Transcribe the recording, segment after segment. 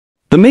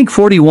The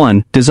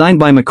MiG-41, designed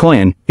by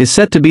Mikoyan, is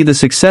set to be the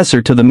successor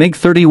to the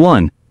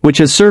MiG-31, which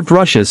has served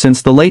Russia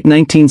since the late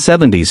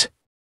 1970s.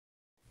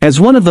 As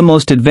one of the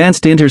most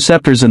advanced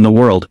interceptors in the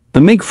world, the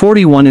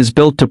MiG-41 is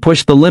built to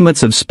push the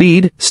limits of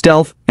speed,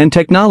 stealth, and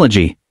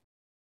technology.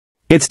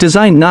 It's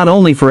designed not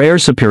only for air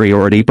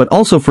superiority but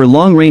also for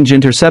long-range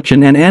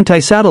interception and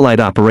anti-satellite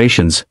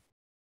operations.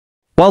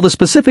 While the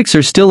specifics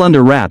are still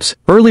under wraps,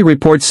 early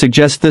reports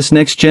suggest this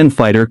next-gen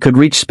fighter could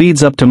reach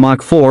speeds up to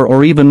Mach 4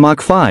 or even Mach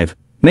 5,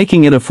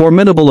 making it a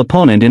formidable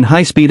opponent in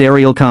high-speed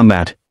aerial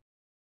combat.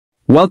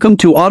 Welcome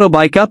to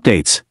Autobike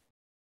Updates.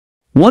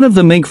 One of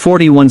the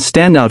MiG-41's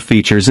standout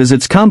features is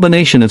its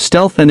combination of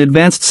stealth and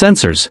advanced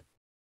sensors.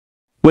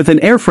 With an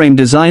airframe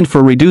designed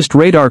for reduced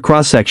radar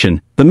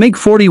cross-section, the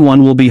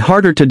MiG-41 will be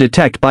harder to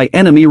detect by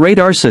enemy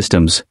radar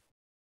systems.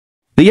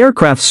 The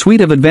aircraft's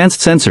suite of advanced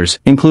sensors,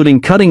 including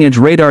cutting-edge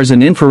radars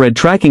and infrared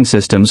tracking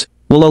systems,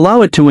 will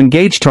allow it to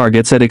engage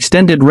targets at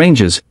extended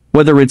ranges,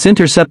 whether it's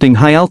intercepting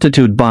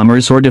high-altitude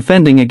bombers or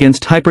defending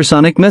against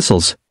hypersonic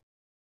missiles.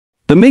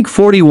 The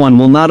MiG-41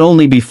 will not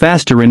only be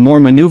faster and more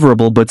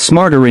maneuverable but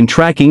smarter in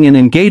tracking and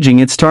engaging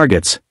its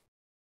targets.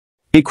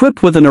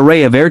 Equipped with an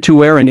array of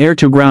air-to-air and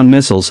air-to-ground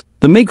missiles,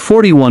 the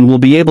MiG-41 will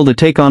be able to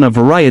take on a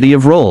variety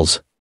of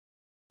roles.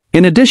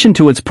 In addition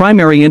to its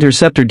primary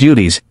interceptor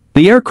duties,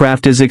 the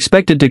aircraft is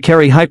expected to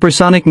carry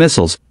hypersonic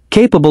missiles,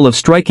 capable of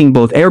striking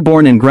both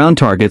airborne and ground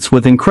targets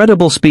with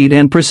incredible speed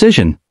and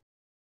precision.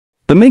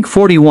 The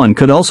MiG-41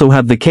 could also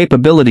have the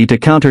capability to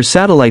counter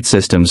satellite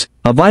systems,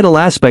 a vital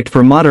aspect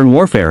for modern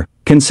warfare,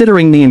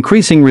 considering the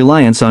increasing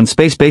reliance on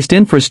space-based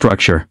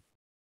infrastructure.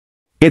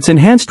 Its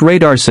enhanced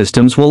radar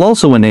systems will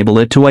also enable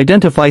it to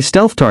identify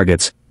stealth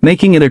targets,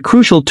 making it a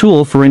crucial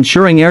tool for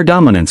ensuring air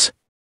dominance.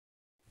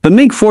 The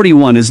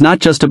MiG-41 is not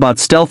just about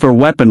stealth or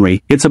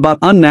weaponry, it's about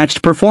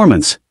unmatched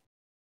performance.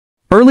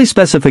 Early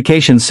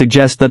specifications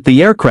suggest that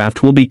the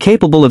aircraft will be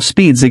capable of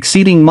speeds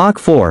exceeding Mach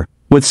 4,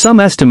 with some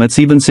estimates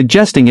even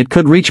suggesting it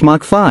could reach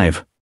Mach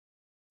 5.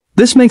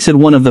 This makes it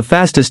one of the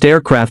fastest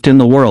aircraft in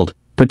the world,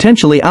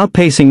 potentially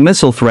outpacing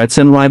missile threats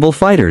and rival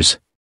fighters.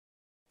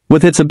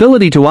 With its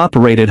ability to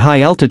operate at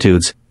high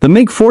altitudes, the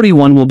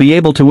MiG-41 will be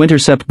able to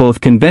intercept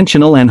both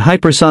conventional and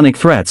hypersonic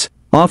threats,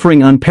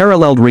 offering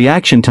unparalleled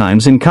reaction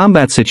times in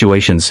combat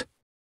situations.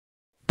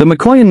 The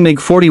Mikoyan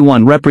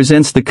MiG-41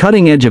 represents the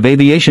cutting edge of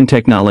aviation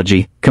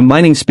technology,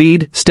 combining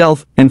speed,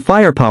 stealth, and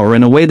firepower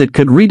in a way that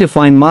could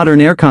redefine modern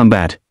air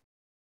combat.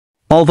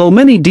 Although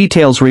many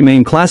details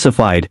remain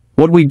classified,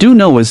 what we do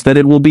know is that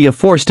it will be a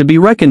force to be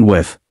reckoned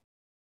with.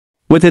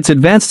 With its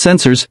advanced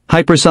sensors,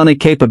 hypersonic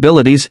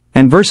capabilities,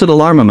 and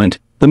versatile armament,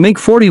 the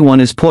MiG-41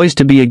 is poised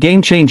to be a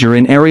game-changer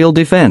in aerial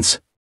defense.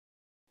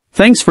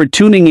 Thanks for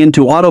tuning in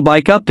to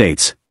Autobike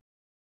Updates.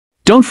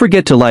 Don't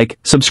forget to like,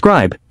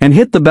 subscribe, and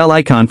hit the bell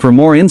icon for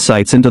more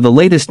insights into the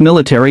latest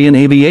military and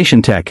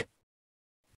aviation tech.